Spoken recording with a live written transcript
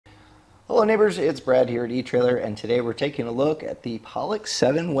Hello neighbors, it's Brad here at eTrailer, and today we're taking a look at the Pollak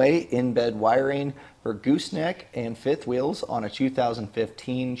 7-way in-bed wiring for gooseneck and fifth wheels on a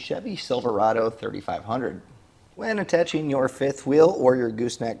 2015 Chevy Silverado 3500. When attaching your fifth wheel or your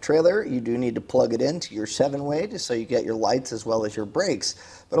gooseneck trailer, you do need to plug it into your 7-way just so you get your lights as well as your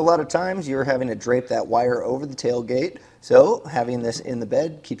brakes. But a lot of times you're having to drape that wire over the tailgate, so having this in the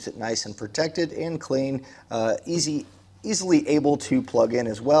bed keeps it nice and protected and clean, easily able to plug in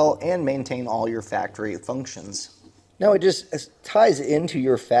as well and maintain all your factory functions. Now it just ties into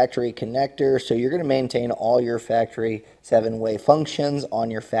your factory connector, so you're going to maintain all your factory 7-way functions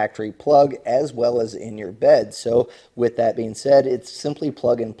on your factory plug as well as in your bed. So with that being said, it's simply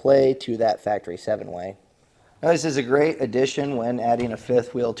plug and play to that factory 7-way. Now this is a great addition when adding a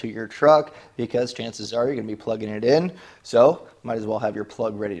fifth wheel to your truck because chances are you're going to be plugging it in, so might as well have your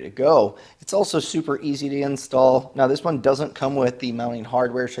plug ready to go. It's also super easy to install. Now this one doesn't come with the mounting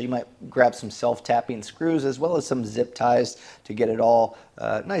hardware, so you might grab some self-tapping screws as well as some zip ties to get it all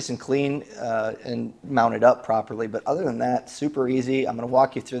nice and clean and mounted up properly. But other than that, super easy. I'm going to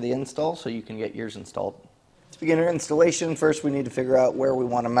walk you through the install so you can get yours installed. To begin our installation, first we need to figure out where we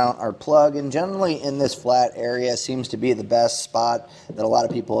want to mount our plug, and generally in this flat area seems to be the best spot that a lot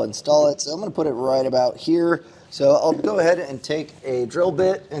of people install it. So I'm going to put it right about here. So I'll go ahead and take a drill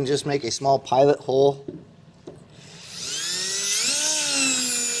bit and just make a small pilot hole.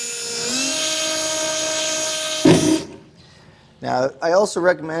 Now, I also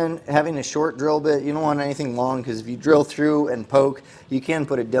recommend having a short drill bit. You don't want anything long because if you drill through and poke, you can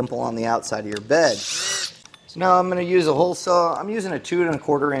put a dimple on the outside of your bed. So now I'm going to use a hole saw. I'm using a 2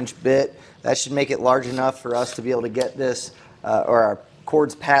 1/4 inch bit. That should make it large enough for us to be able to get this or our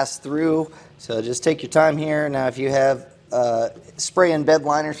cords pass through. So just take your time here. Now if you have spray and bed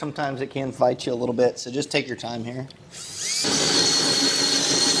liner, sometimes it can fight you a little bit. So just take your time here.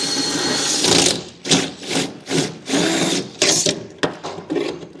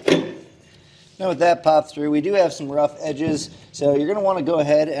 Now with that popped through, we do have some rough edges, so you're going to want to go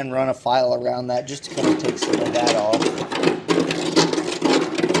ahead and run a file around that just to kind of take some of that off.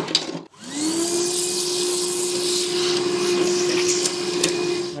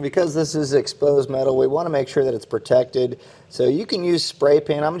 And because this is exposed metal, we want to make sure that it's protected. So you can use spray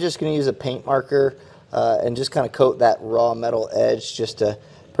paint. I'm just going to use a paint marker and just kind of coat that raw metal edge just to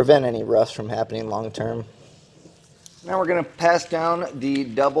prevent any rust from happening long term. Now we're going to pass down the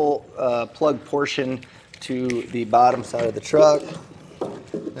double plug portion to the bottom side of the truck.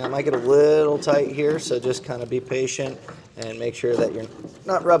 Now it might get a little tight here, so just kind of be patient and make sure that you're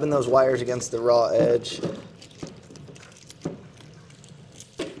not rubbing those wires against the raw edge.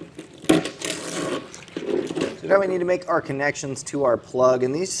 So now we need to make our connections to our plug,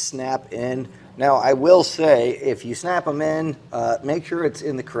 and these snap in. Now I will say, if you snap them in, make sure it's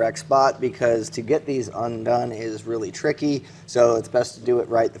in the correct spot, because to get these undone is really tricky, so it's best to do it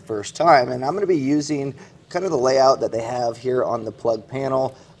right the first time. And I'm going to be using kind of the layout that they have here on the plug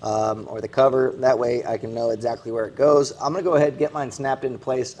panel or the cover. That way I can know exactly where it goes. I'm going to go ahead and get mine snapped into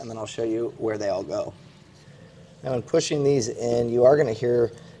place, and then I'll show you where they all go. Now in pushing these in, you are going to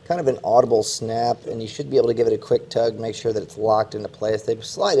hear kind of an audible snap, and you should be able to give it a quick tug, make sure that it's locked into place. They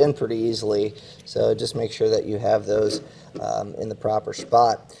slide in pretty easily, so just make sure that you have those in the proper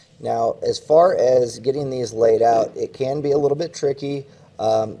spot. Now as far as getting these laid out, it can be a little bit tricky,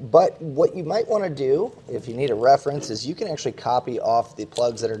 but what you might want to do, if you need a reference, is you can actually copy off the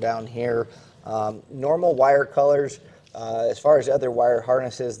plugs that are down here. Normal wire colors, as far as other wire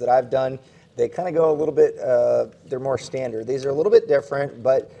harnesses that I've done, they kind of go a little bit, they're more standard. These are a little bit different,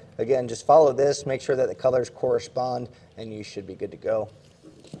 but again, just follow this, make sure that the colors correspond, and you should be good to go.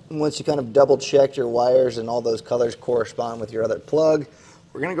 And once you kind of double check your wires and all those colors correspond with your other plug,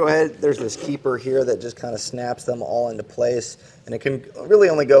 we're going to go ahead, there's this keeper here that just kind of snaps them all into place, and it can really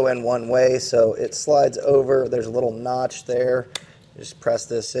only go in one way, so it slides over. There's a little notch there. Just press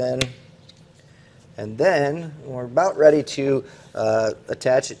this in. And then we're about ready to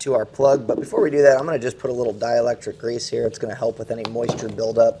attach it to our plug, but before we do that, I'm going to just put a little dielectric grease here. It's going to help with any moisture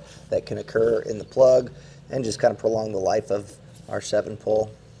buildup that can occur in the plug and just kind of prolong the life of our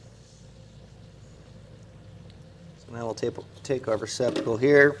 7-pole. So now we'll take our receptacle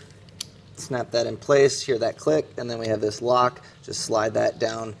here, snap that in place, hear that click, and then we have this lock. Just slide that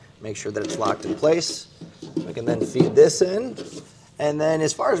down, make sure that it's locked in place. We can then feed this in. And then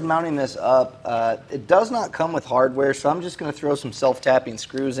as far as mounting this up, it does not come with hardware, so I'm just going to throw some self-tapping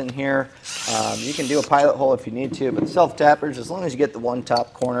screws in here. You can do a pilot hole if you need to, but self-tappers, as long as you get the one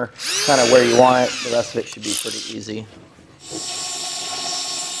top corner kind of where you want it, the rest of it should be pretty easy.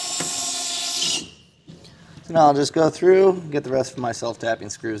 So now I'll just go through, get the rest of my self-tapping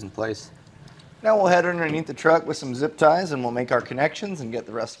screws in place. Now we'll head underneath the truck with some zip ties and we'll make our connections and get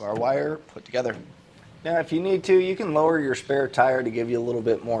the rest of our wire put together. Now if you need to, you can lower your spare tire to give you a little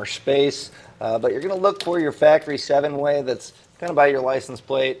bit more space, but you're going to look for your factory 7-way that's kind of by your license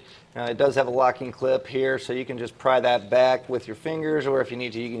plate. It does have a locking clip here, so you can just pry that back with your fingers, or if you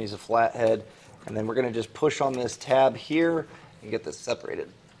need to, you can use a flathead. And then we're going to just push on this tab here and get this separated.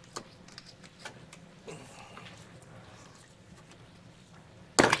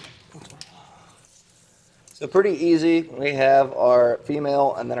 So pretty easy. We have our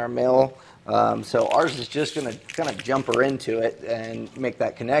female and then our male. So ours is just going to kind of jumper into it and make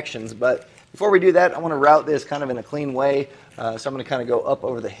that connections. But before we do that, I want to route this kind of in a clean way. So I'm going to kind of go up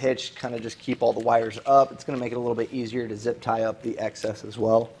over the hitch, kind of just keep all the wires up. It's going to make it a little bit easier to zip tie up the excess as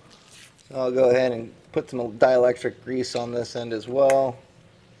well. So I'll go ahead and put some dielectric grease on this end as well.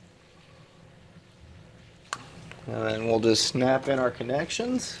 And then we'll just snap in our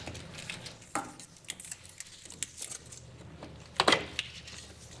connections.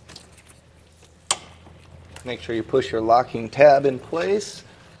 Make sure you push your locking tab in place.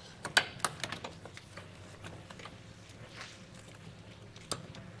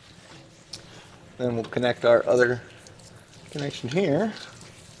 Then we'll connect our other connection here.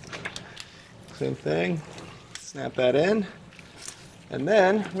 Same thing. Snap that in. And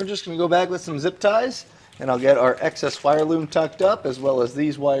then we're just going to go back with some zip ties, and I'll get our excess wire loom tucked up as well as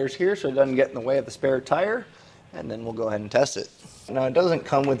these wires here so it doesn't get in the way of the spare tire. And then we'll go ahead and test it. Now it doesn't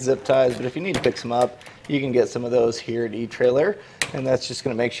come with zip ties, but if you need to pick some up, you can get some of those here at eTrailer, and that's just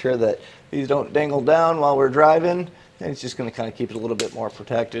going to make sure that these don't dangle down while we're driving, and it's just going to kind of keep it a little bit more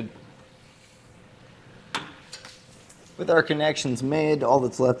protected. With our connections made, all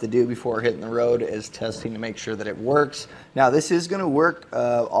that's left to do before hitting the road is testing to make sure that it works. Now this is going to work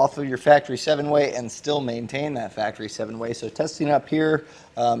off of your factory 7-way and still maintain that factory 7-way, so testing up here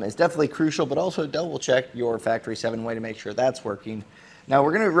is definitely crucial, but also double check your factory 7-way to make sure that's working. Now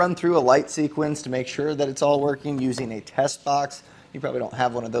we're going to run through a light sequence to make sure that it's all working using a test box. You probably don't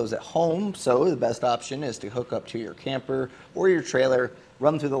have one of those at home, so the best option is to hook up to your camper or your trailer,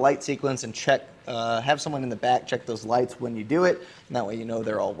 run through the light sequence and check, have someone in the back check those lights when you do it, and that way you know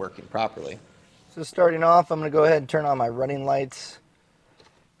they're all working properly. So starting off, I'm going to go ahead and turn on my running lights.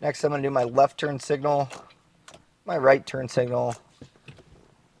 Next I'm going to do my left turn signal, my right turn signal,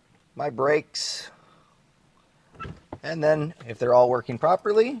 my brakes, and then if they're all working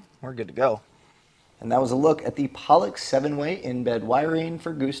properly, we're good to go. And that was a look at the Pollack 7-way in-bed wiring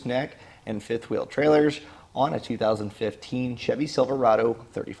for gooseneck and fifth wheel trailers on a 2015 Chevy Silverado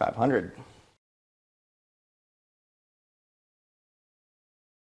 3500.